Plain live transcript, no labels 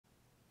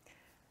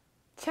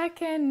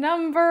Check-in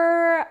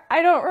number,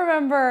 I don't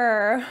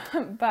remember,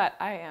 but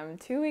I am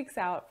 2 weeks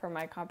out from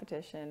my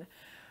competition,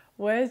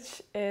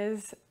 which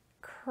is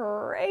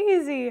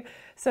crazy.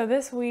 So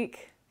this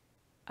week,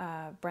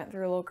 Brent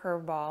threw a little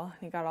curveball.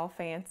 He got all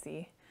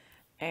fancy,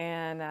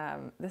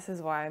 and this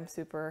is why I'm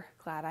super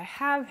glad I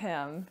have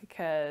him,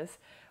 because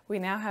we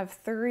now have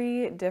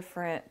 3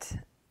 different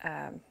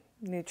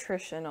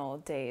nutritional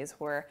days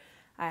where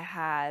I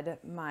had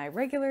my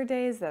regular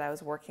days that I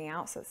was working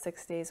out, so it's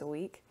 6 days a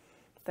week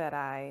that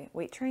I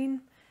weight train,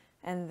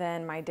 and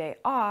then my day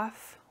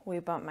off, we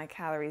bumped my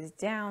calories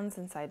down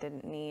since I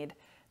didn't need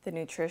the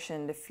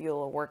nutrition to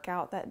fuel a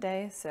workout that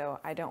day. So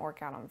I don't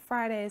work out on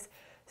Fridays.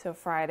 So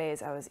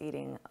Fridays I was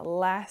eating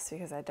less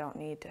because I don't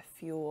need to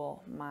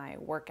fuel my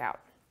workout.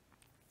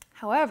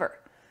 However,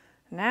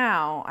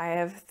 now I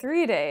have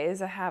 3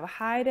 days. I have a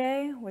high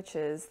day, which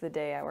is the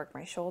day I work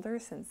my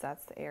shoulders, since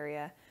that's the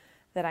area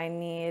that I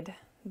need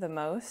the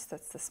most.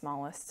 That's the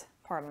smallest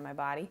part of my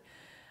body.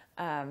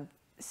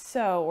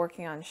 So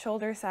working on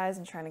shoulder size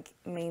and trying to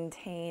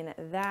maintain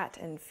that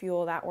and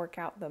fuel that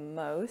workout the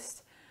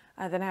most.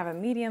 Then I have a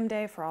medium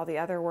day for all the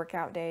other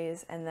workout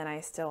days, and then I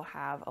still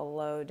have a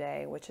low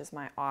day, which is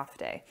my off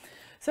day.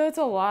 So it's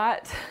a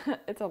lot,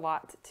 it's a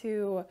lot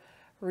to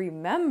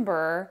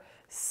remember.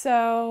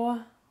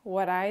 So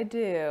what I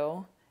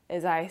do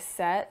is I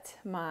set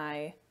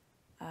my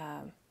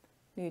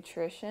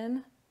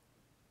nutrition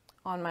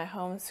on my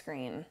home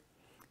screen.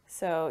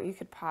 So you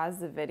could pause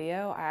the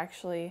video. I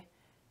actually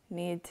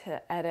need to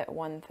edit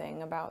one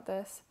thing about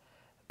this,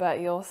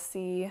 but you'll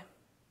see,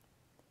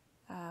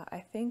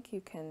 I think you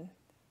can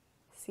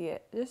see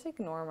it. Just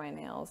ignore my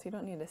nails. You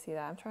don't need to see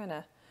that. I'm trying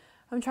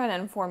to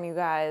inform you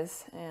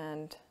guys,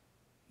 and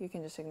you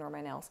can just ignore my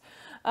nails.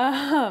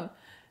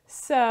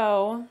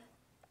 So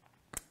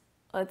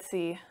let's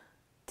see.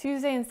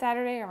 Tuesday and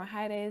Saturday are my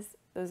high days.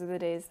 Those are the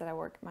days that I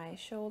work my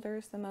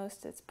shoulders the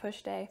most. It's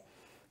push day.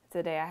 It's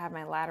the day I have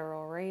my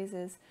lateral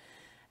raises.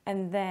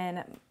 And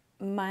then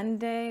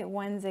Monday,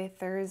 Wednesday,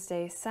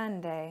 Thursday,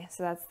 Sunday,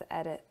 so that's the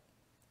edit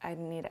I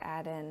need to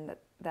add in,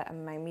 that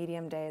my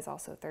medium day is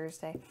also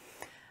Thursday,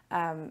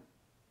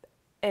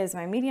 is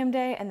my medium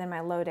day, and then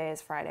my low day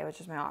is Friday,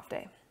 which is my off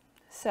day.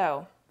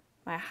 So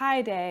my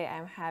high day,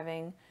 I'm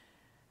having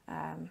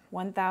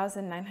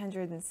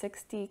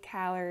 1,960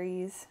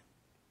 calories.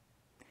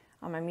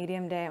 On my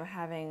medium day, I'm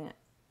having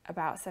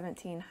about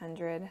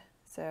 1,700,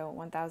 so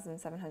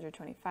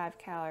 1,725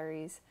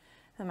 calories.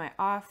 And my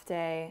off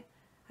day,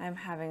 I'm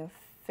having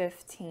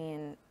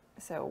 15,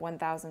 so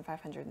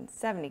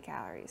 1,570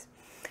 calories.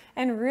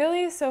 And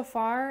really, so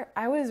far,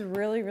 I was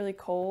really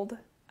cold.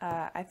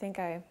 I think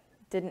I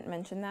didn't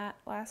mention that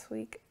last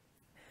week,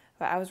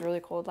 but I was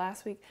really cold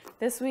last week.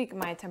 This week,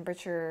 my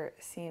temperature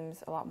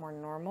seems a lot more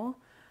normal,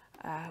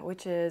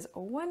 which is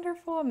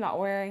wonderful. I'm not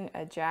wearing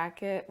a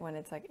jacket when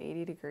it's like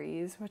 80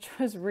 degrees, which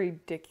was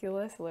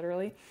ridiculous,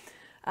 literally.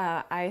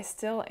 I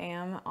still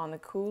am on the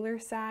cooler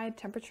side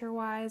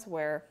temperature-wise,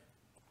 where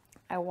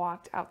I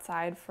walked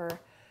outside for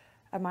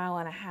 1.5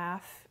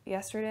 miles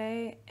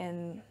yesterday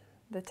in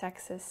the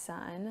Texas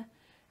sun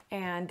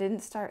and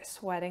didn't start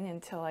sweating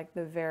until like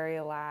the very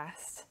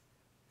last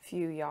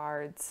few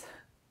yards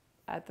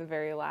at the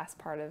very last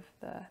part of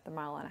the 1.5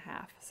 miles.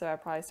 So I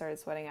probably started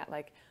sweating at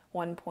like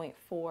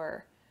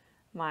 1.4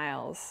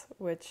 miles,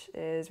 which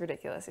is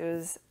ridiculous. It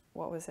was,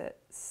 what was it,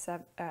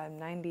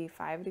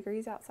 95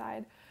 degrees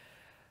outside,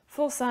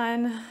 full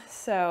sun,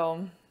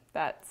 so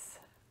that's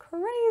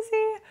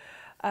crazy.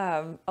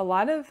 A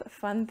lot of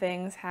fun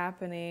things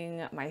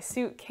happening. My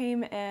suit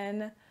came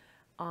in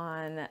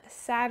on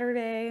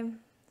Saturday.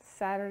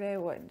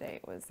 What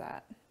date was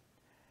that?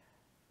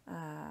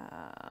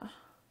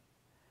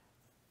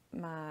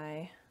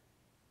 My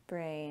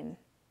brain.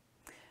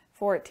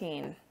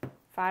 5/14.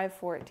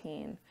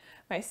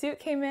 My suit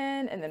came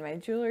in, and then my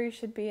jewelry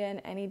should be in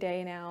any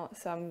day now.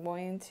 So I'm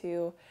going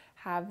to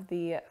have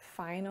the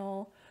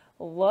final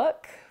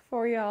look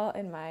for y'all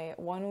in my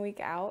 1 week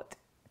out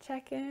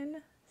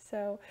check-in.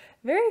 So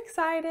very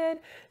excited.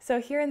 So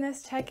here in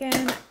this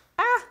check-in,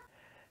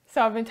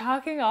 so I've been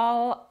talking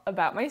all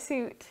about my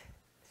suit,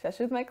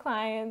 especially with my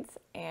clients,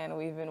 and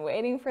we've been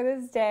waiting for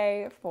this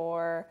day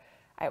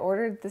I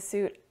ordered the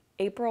suit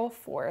April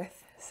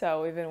 4th.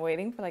 So we've been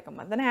waiting for like a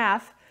 1.5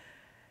 months.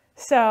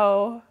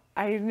 So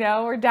I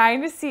know we're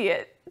dying to see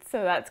it.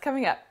 So that's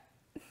coming up.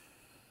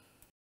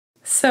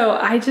 So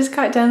I just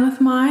got done with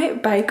my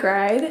bike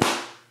ride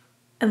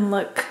and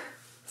look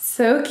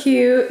so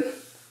cute.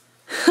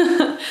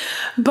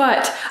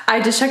 But I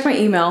just checked my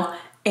email,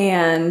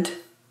 and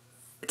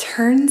it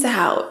turns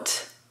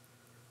out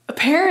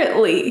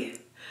apparently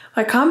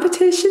my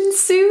competition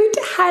suit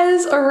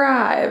has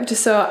arrived.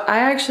 So I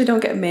actually don't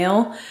get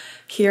mail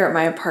here at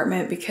my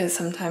apartment because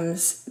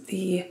sometimes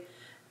the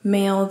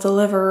mail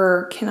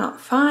deliverer cannot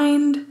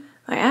find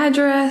my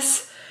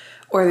address,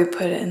 or they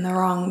put it in the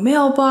wrong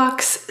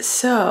mailbox.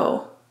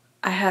 So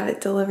I have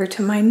it delivered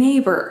to my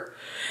neighbor,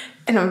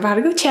 and I'm about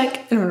to go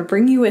check, and I'm gonna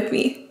bring you with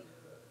me.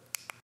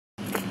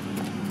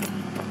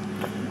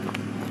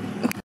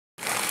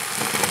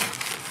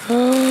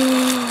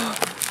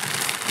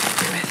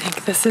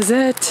 think this is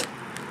it.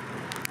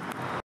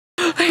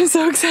 I'm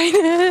so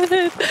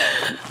excited.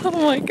 Oh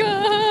my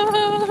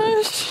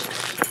gosh.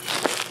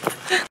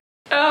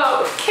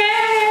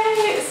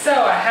 Okay, so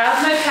I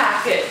have my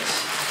package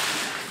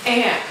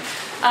and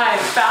I'm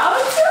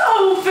about to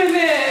open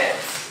it.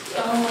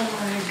 Oh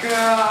my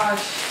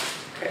gosh.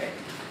 Okay.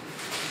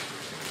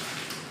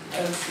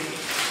 Let's see.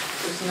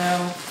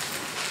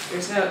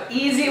 There's no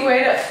easy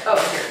way to, oh,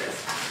 here it is.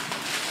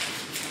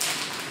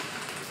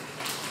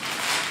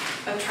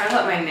 I'm trying to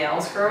let my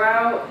nails grow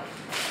out,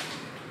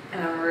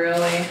 and I'm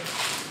really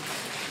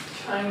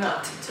trying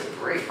not to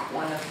break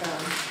one of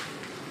them.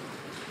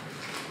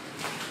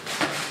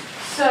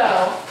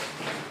 So,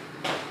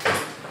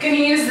 I'm gonna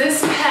use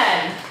this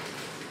pen.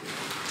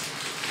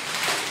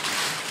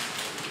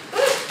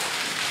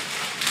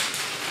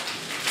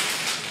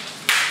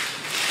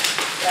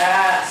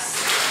 Yes.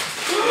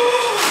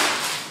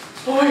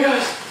 Oh my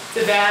gosh,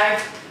 it's a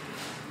bag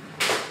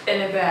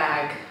in a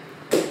bag.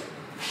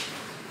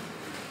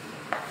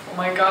 Oh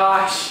my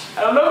gosh,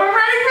 I don't know if I'm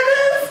ready for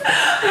this. I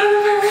don't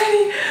know if I'm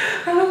ready.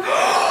 I don't know.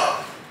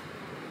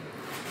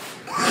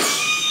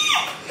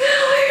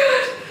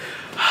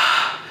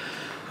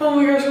 Oh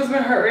my gosh, what's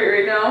my heart rate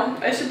right now?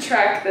 I should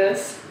track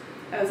this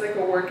as like a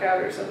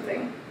workout or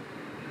something.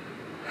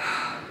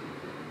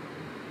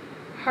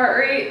 Heart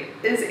rate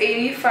is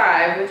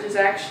 85, which is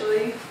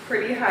actually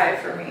pretty high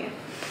for me.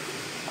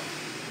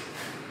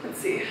 Let's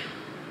see.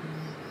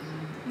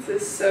 This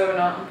is so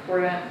not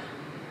important.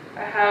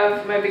 I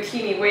have my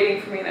bikini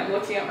waiting for me and I'm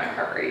looking at my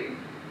heart rate.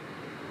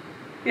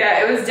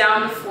 Yeah, it was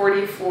down to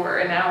 44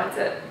 and now it's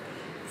at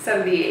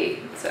 78,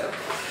 so.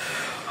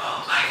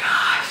 Oh my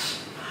gosh.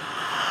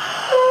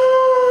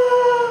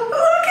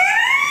 Look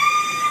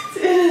at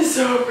it! It is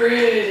so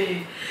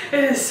pretty.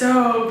 It is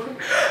so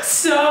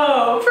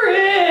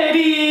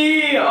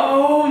pretty.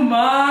 Oh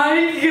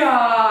my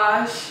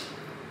gosh.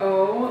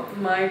 Oh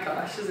my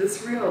gosh, is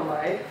this real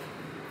life?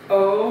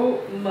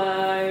 Oh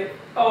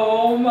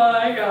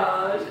my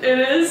gosh, it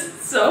is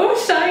so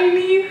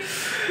shiny.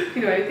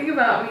 You know anything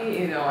about me,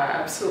 you know I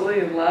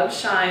absolutely love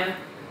shine.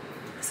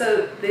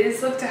 So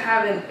these look to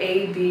have an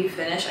AB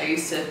finish. I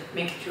used to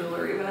make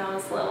jewelry when I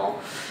was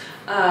little.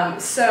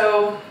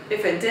 So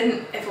if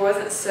it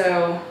wasn't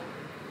so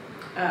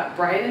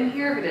bright in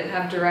here, if it didn't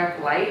have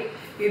direct light,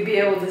 you'd be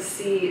able to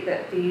see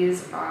that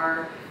these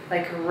are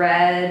like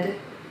red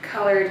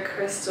colored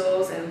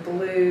crystals and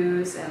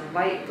blues and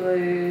light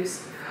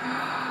blues.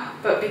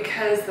 But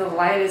because the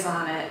light is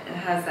on it and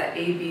has that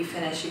AB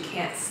finish, you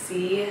can't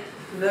see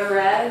the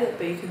red,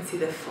 but you can see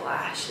the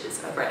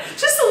flashes of red.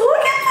 Just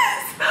look at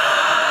this!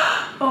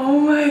 Oh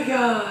my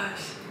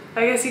gosh.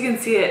 I guess you can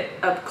see it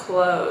up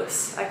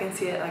close. I can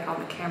see it like on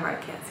the camera. I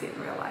can't see it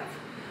in real life.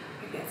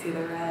 I can't see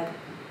the red.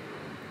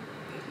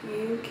 But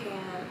you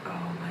can,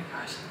 oh my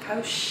gosh, look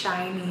how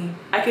shiny.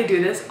 I could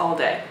do this all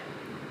day.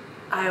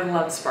 I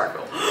love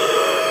sparkle.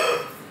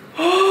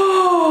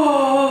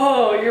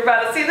 Oh, you're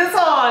about to see this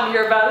on.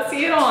 You're about to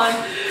see it on.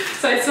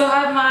 So I still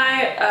have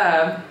my,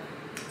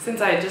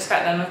 since I just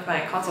got done with my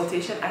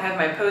consultation, I have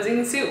my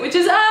posing suit, which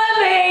is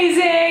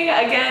amazing.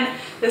 Again,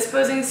 this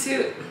posing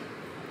suit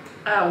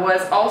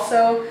was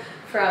also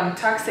from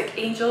Toxic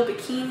Angel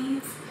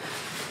Bikinis,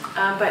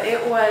 but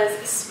it was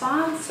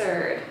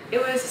sponsored.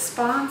 It was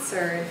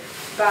sponsored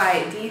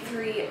by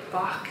D3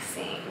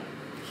 Boxing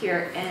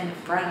here in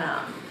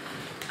Brenham.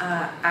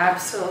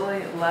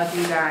 Absolutely love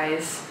you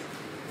guys.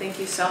 Thank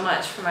you so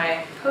much for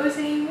my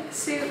posing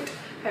suit,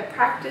 my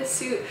practice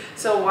suit.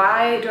 So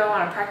why do I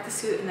want a practice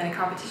suit and then a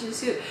competition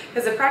suit?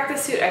 Because the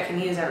practice suit I can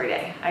use every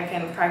day. I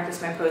can practice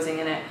my posing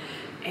in it,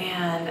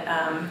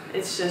 and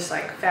it's just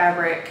like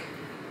fabric,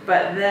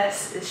 but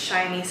this is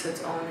shiny, so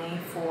it's only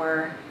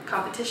for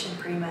competition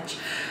pretty much.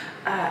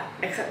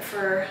 Except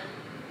for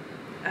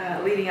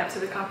leading up to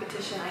the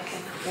competition, I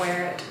can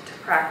wear it to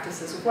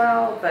practice as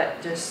well,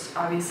 but just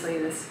obviously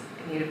this,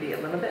 I need to be a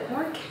little bit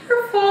more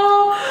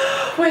careful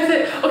with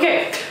it.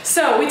 Okay,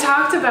 so we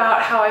talked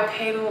about how I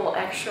paid a little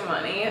extra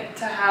money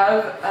to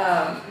have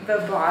the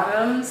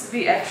bottoms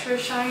be extra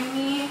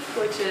shiny,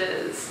 which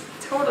is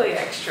totally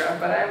extra,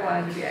 but I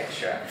wanted to be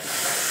extra.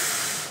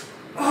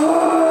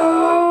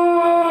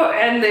 Oh,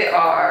 and they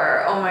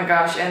are. Oh my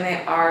gosh, and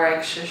they are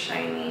extra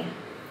shiny.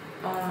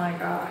 Oh my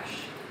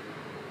gosh.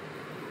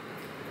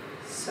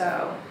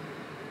 So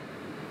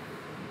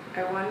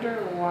I wonder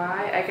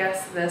why. I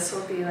guess this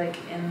will be like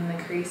in the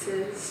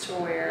creases to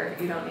where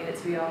you don't need it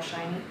to be all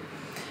shiny.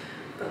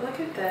 But look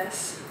at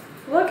this.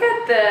 Look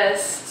at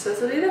this. So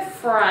this will be the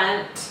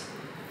front.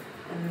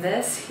 And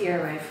this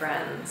here, my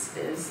friends,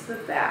 is the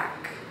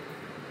back.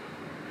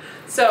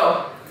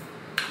 So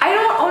I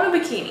don't own a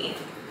bikini.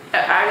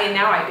 I mean,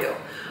 now I do.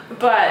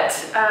 But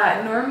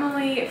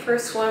normally for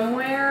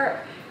swimwear,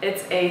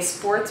 it's a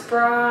sports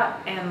bra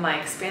and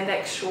like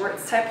spandex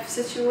shorts type of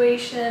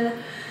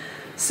situation.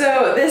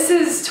 So this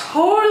is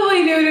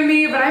totally new to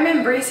me, but I'm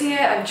embracing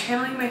it. I'm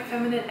channeling my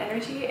feminine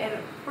energy, and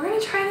we're gonna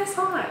try this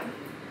on.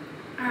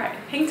 All right,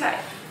 hang tight.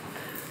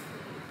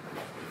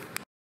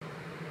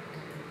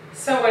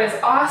 So what is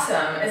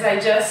awesome is I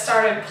just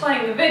started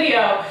playing the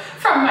video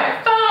from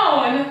my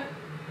phone,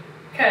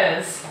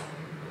 because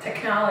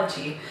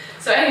technology.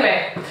 So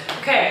anyway,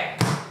 okay,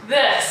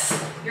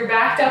 this, you're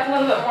backed up a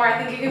little bit more.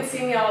 I think you can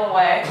see me all the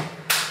way.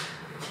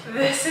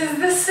 This is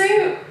the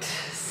suit.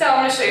 So I'm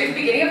gonna show you the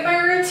beginning of my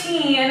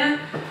routine,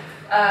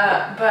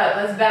 but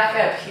let's back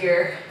up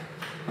here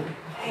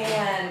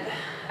and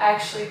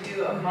actually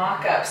do a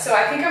mock-up. So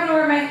I think I'm gonna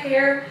wear my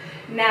hair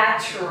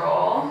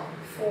natural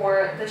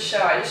for the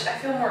show. I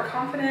feel more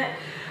confident.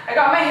 I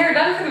got my hair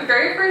done for the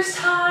very first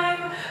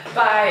time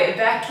by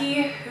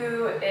Becky,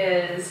 who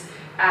is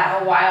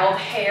at A Wild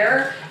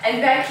Hair. And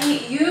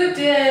Becky, you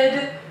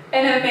did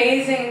an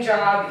amazing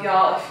job,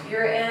 y'all. If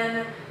you're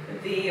in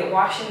the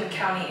Washington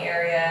County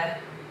area,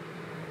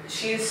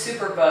 she's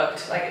super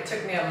booked. Like, it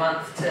took me a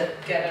month to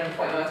get an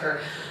appointment with her,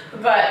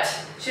 but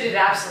she did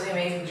an absolutely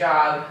amazing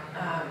job.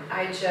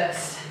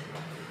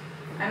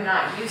 I'm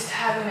not used to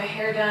having my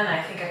hair done.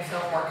 I think I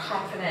feel more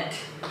confident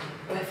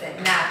with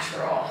it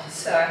natural.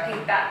 So I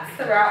think that's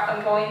the route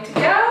I'm going to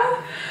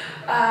go.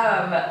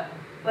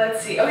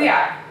 Let's see. Oh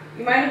yeah,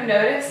 you might have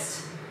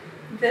noticed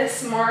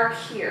this mark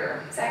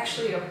here. It's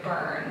actually a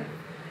burn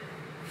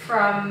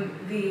from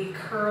the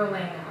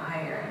curling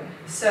iron.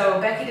 So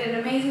Becky did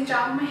an amazing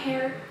job on my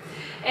hair,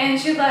 and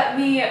she let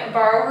me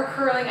borrow her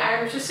curling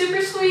iron, which was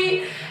super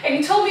sweet. And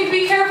you told me to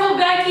be careful,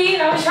 Becky,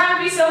 and I was trying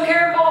to be so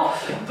careful,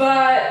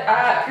 but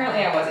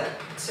apparently I wasn't.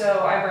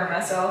 So I burned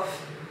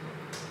myself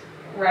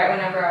right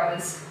whenever I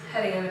was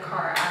heading in the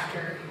car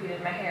after we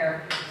did my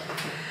hair.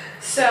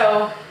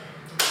 So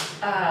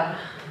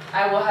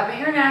I will have my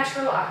hair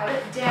natural, I'll have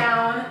it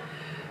down.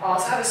 I'll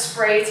also have a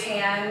spray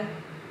tan,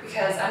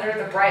 because under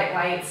the bright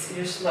lights, you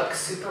just look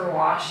super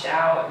washed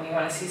out, and you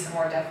want to see some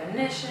more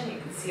definition. You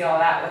can see all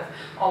that with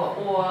all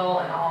the oil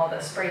and all the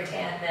spray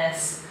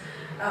tanness.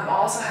 I'll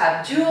also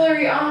have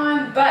jewelry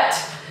on, but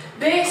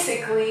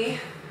basically,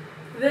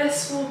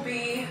 this will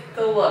be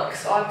the look.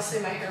 So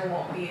obviously my hair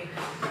won't be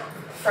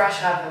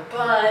fresh out of the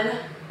bun,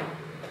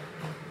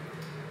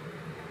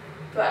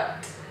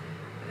 but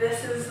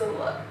this is the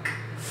look.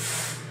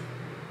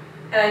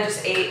 And I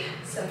just ate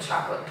some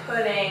chocolate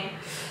pudding,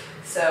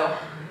 so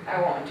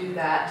I won't do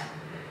that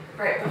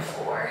right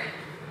before.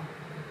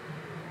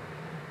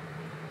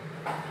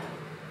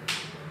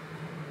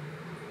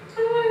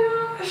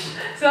 Oh my gosh.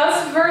 So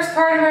that's the first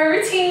part of my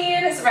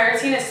routine. So my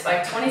routine is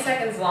like 20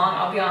 seconds long.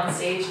 I'll be on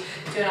stage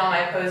doing all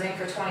my posing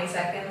for 20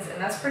 seconds, and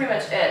that's pretty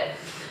much it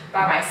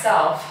by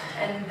myself.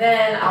 And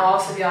then I'll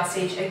also be on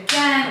stage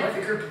again with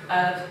a group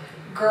of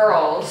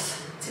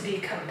girls to be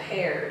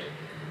compared.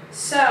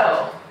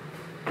 So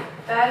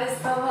that is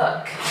the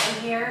look. And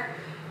here,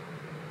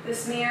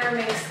 this mirror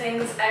makes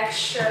things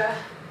extra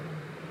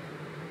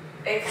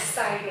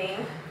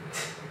exciting.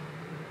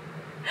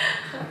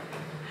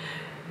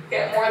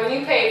 Get more than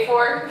you pay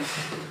for,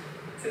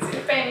 since you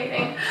didn't pay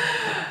anything.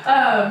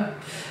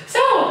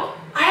 So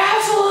I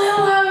absolutely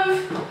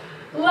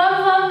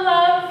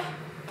love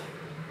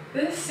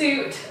this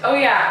suit. Oh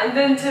yeah, and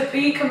then to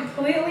be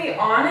completely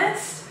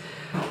honest,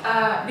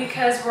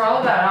 because we're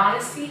all about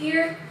honesty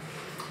here,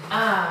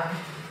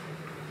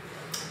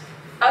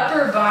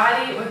 upper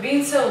body, with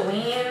being so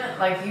lean,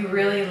 like you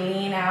really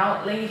lean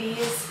out,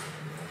 ladies.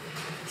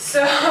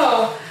 So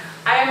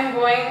I'm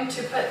going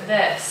to put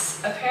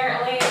this.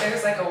 Apparently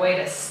there's like a way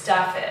to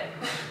stuff it.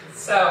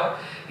 So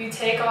you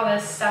take all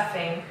this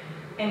stuffing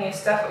and you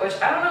stuff it,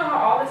 which I don't know how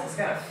all this is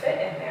gonna fit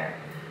in there.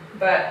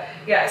 But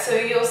yeah, so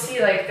you'll see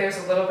like there's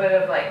a little bit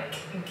of like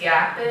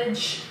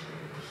gappage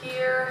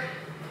here.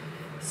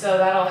 So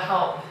that'll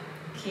help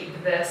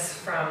keep this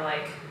from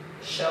like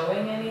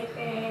showing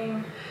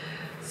anything.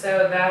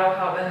 So that'll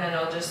help, and then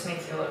it'll just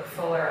make you look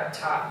fuller up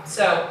top.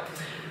 So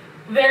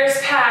there's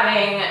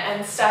padding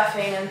and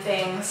stuffing and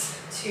things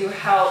to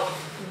help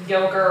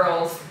yo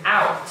girls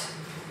out.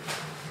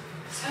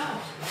 So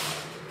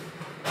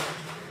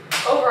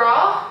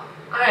overall,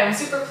 I'm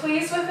super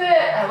pleased with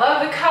it. I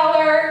love the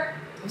color.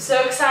 I'm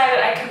so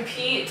excited. I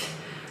compete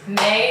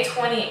May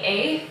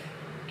 28th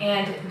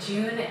and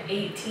June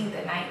 18th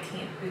and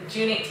 19th.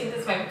 June 18th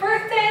is my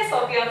birthday, so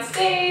I'll be on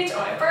stage on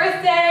my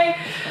birthday,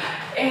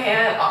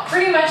 and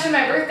pretty much in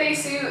my birthday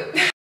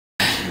suit.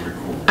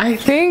 I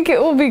think it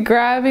will be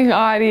grabbing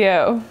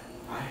audio.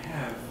 I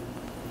have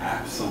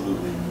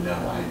absolutely no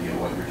idea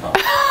what you're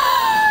talking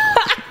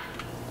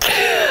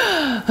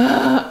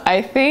about.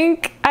 I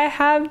think I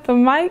have the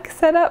mic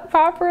set up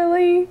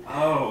properly.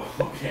 Oh,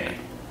 okay.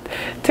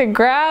 To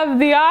grab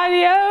the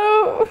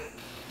audio.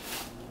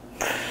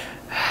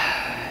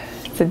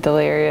 It's a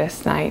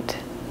delirious night.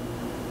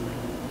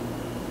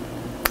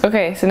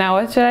 Okay, so now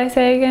what should I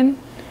say again?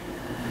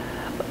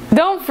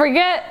 Don't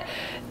forget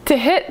to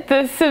hit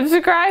the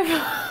subscribe.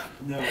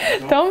 No,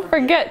 don't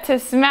forget to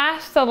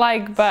smash the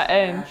like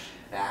button. Smash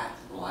that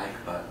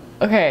like button.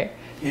 Okay.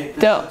 Hit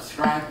the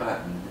subscribe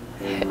button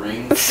and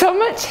ring. So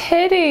much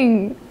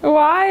hitting.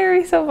 Why are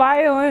we so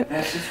violent?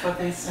 That's just what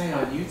they say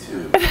on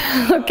YouTube.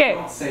 Okay.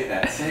 Don't say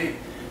that.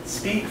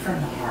 Speak from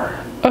the heart.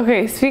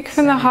 Okay, speak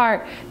from the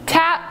heart.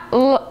 Tap.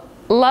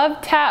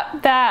 love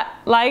tap that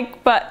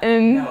like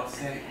button. No,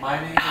 say, my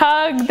name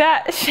Hug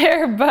that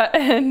share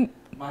button.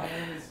 My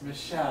name is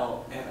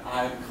Michelle, and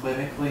I'm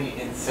clinically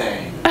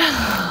insane.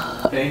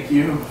 Thank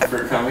you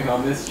for coming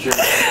on this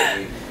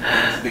journey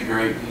into the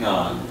great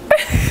beyond.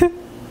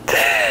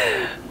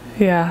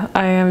 Yeah,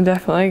 I am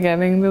definitely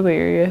getting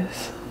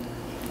delirious.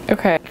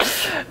 Okay.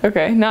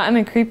 Okay, not in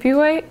a creepy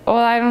way? Well,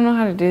 I don't know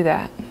how to do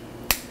that.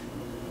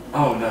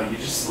 Oh no, you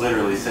just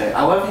literally say,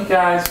 I love you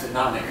guys, but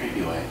not in a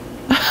creepy way.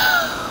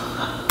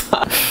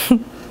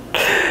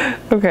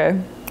 Okay,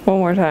 one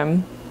more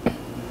time.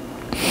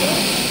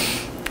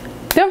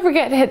 Don't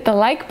forget to hit the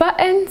like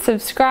button,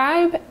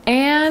 subscribe,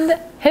 and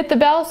hit the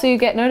bell so you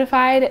get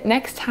notified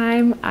next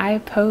time I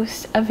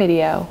post a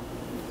video.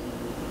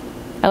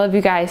 I love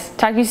you guys.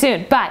 Talk to you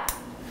soon. Bye.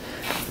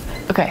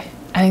 Okay,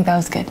 I think that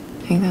was good.